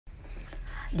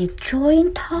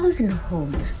destroying thousands of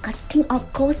homes, cutting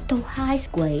off coastal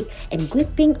highways, and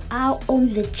wiping out all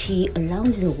the trees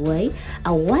along the way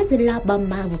are what the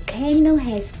Palma volcano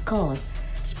has caused.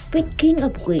 Speaking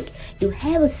of which, you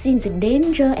have seen the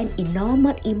danger and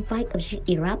enormous impact of this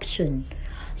eruption.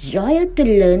 Join to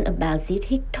learn about this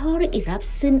historic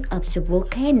eruption of the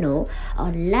volcano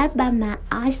on Palma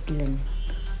Island.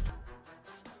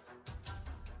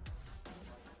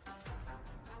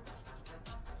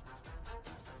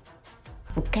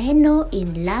 Volcano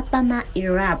in Palma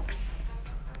erupts.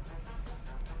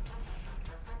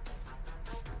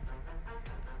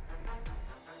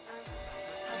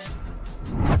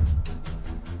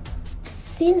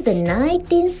 Since the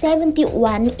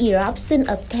 1971 eruption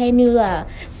of Tanua,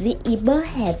 the Iber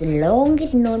has the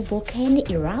longest known volcanic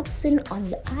eruption on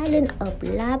the island of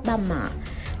Palma.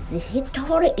 This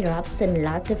historic eruption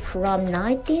lasted from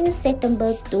 19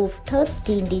 September to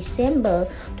 13 December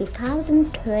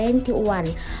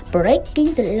 2021,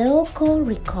 breaking the local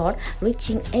record,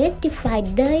 reaching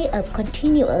 85 days of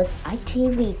continuous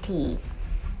activity.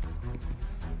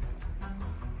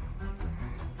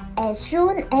 As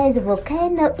soon as the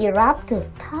volcano erupted,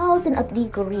 thousands of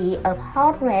degrees of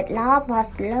hot red lava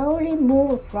slowly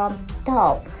moved from the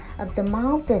top of the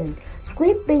mountain,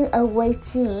 sweeping away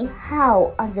sea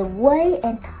how on the way,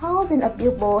 and thousands of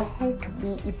people had to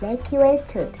be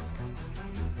evacuated.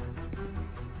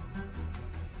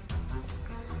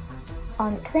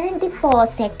 On 24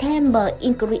 September,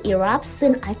 increased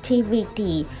eruption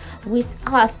activity, with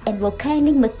ash and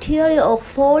volcanic material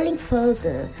falling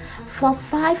further, for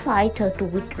firefighters to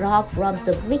withdraw from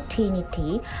the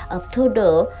vicinity of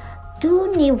Todo.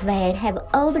 Two new vents have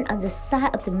opened on the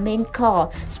side of the main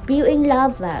core, spewing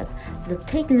lava. The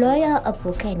thick layer of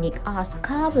volcanic ash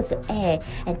covers the air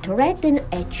and threatens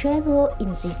air travel in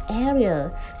the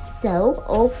area. So,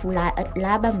 off-flight at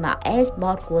Palma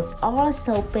Airport was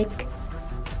also big.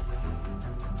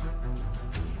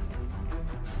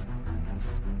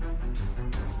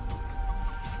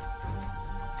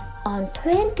 On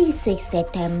 26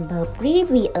 September,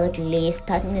 previously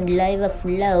stagnant lava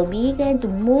flow began to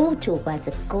move towards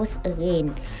the coast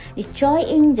again,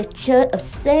 destroying the church of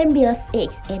St.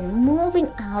 Beatrix and moving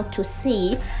out to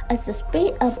sea at the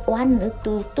speed of 100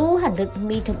 to 200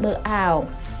 meters per hour.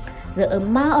 The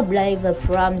amount of lava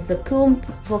from the Cumbre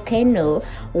Volcano,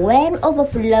 when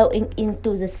overflowing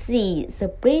into the sea,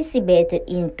 precipitated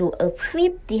into a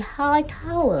 50-high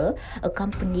tower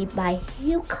accompanied by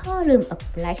huge columns of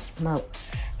black smoke.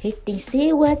 Heating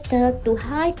seawater to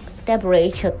high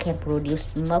temperature can produce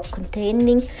smoke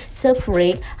containing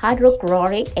sulfuric,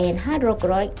 hydrochloric, and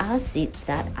hydrochloric acid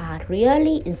that are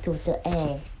rarely into the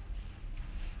air.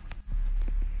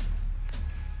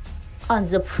 On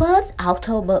the 1st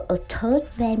October, a third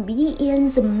vent began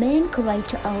the main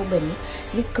crater open.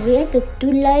 This created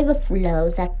two lava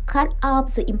flows that cut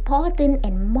off the important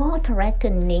and more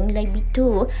threatening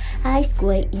lava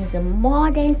highway in the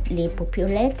more densely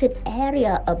populated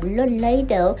area of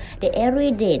Lago de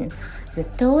Erupting. The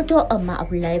total amount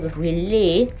of lava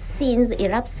released since the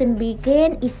eruption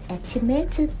began is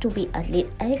estimated to be at least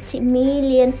 80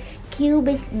 million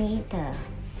cubic meters.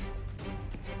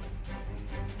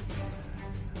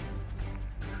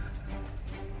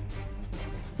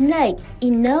 Next,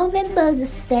 in November, the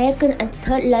second and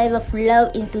third lava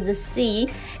flowed into the sea,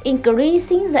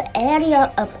 increasing the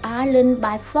area of island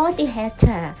by 40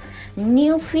 hectares.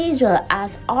 New fissures are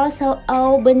also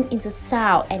opened in the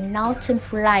south and northern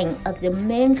flank of the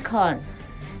main cone.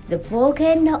 The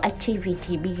volcano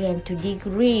activity began to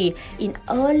decrease in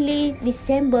early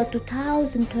December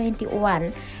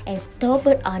 2021 and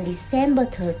stopped on December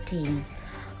 13.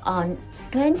 On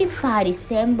 25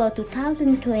 December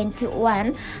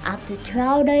 2021, after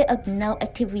 12 days of no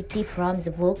activity from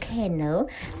the volcano,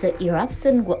 the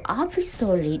eruption was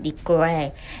officially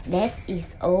declared that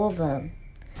it's over.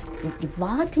 The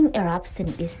devastating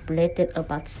eruption displaced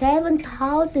about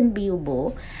 7,000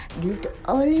 people. Due to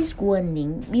early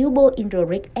warning, people in the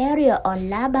red area on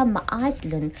Palma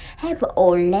Island have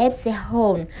all left their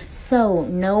homes, so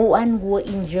no one was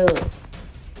injured.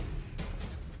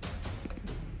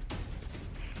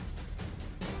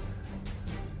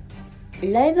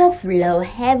 Lava flow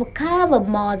have covered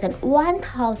more than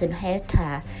 1,000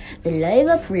 hectares. The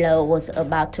lava flow was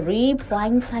about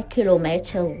 3.5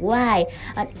 kilometers wide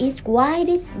at its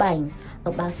widest bank,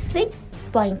 about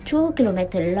 6.2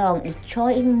 kilometers long,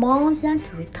 destroying more than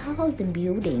 3,000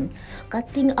 buildings,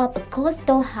 cutting off a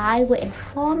coastal highway and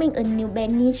forming a new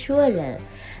peninsula.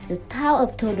 The town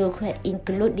of Todo,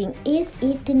 including its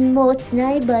easternmost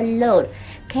neighborhood,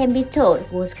 can be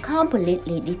told was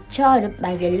completely destroyed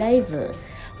by the lava.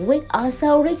 which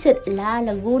also reached La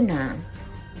Laguna.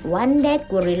 One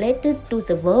death was related to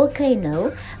the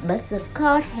volcano, but the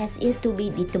cause has yet to be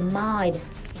determined.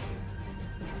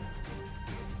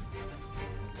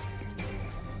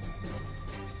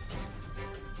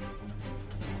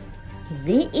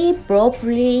 This is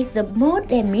probably the most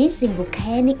damaging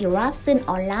volcanic eruption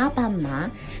on La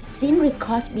Palma since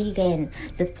records began.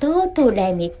 The total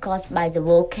damage caused by the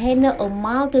volcano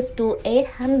amounted to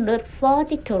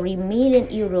 €843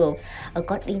 million,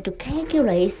 according to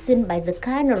calculations by the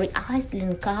Canary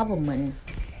Island government.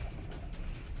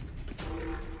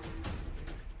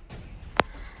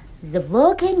 The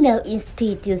Volcano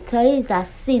Institute says that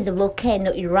since the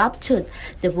volcano erupted,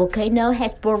 the volcano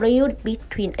has produced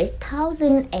between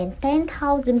 8,000 and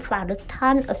 10,000 fathoms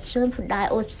tons of sulfur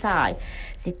dioxide.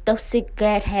 The toxic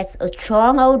gas has a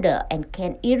strong odor and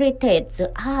can irritate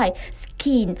the eye,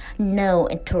 skin, nose,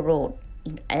 and throat.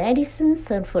 In addition,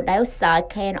 sulfur dioxide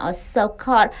can also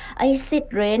cause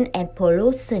acid rain and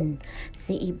pollution. This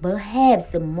is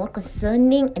perhaps the most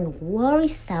concerning and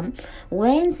worrisome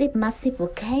when this massive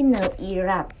volcano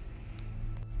erupts.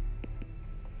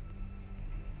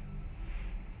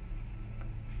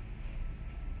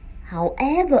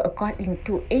 However, according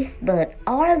to experts,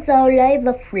 although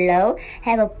lava flows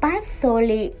have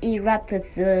partially erupted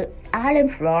the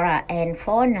island flora and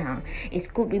fauna,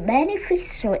 it could be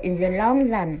beneficial in the long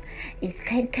run. It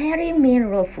can carry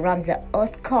minerals from the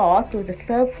earth's core to the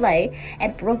surface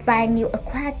and provide new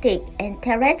aquatic and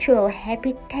terrestrial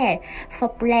habitat for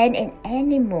plants and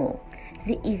animals.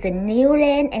 This is the new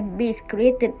land and beach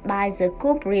created by the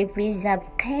Cumbre Vieja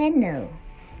volcano.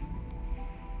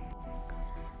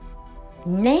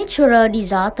 Natural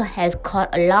disaster has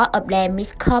caused a lot of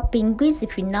damage. Coping with the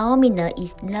phenomenon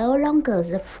is no longer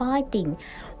the fighting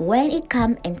when it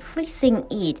comes and fixing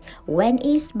it when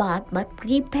it's bad, but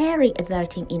preparing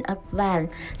everything in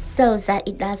advance so that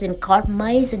it doesn't cause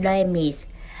major damage.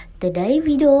 Today's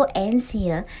video ends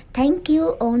here. Thank you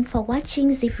all for watching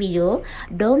this video.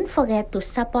 Don't forget to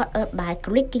support us by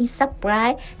clicking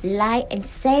subscribe, like and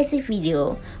share this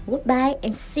video. Goodbye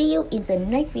and see you in the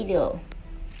next video.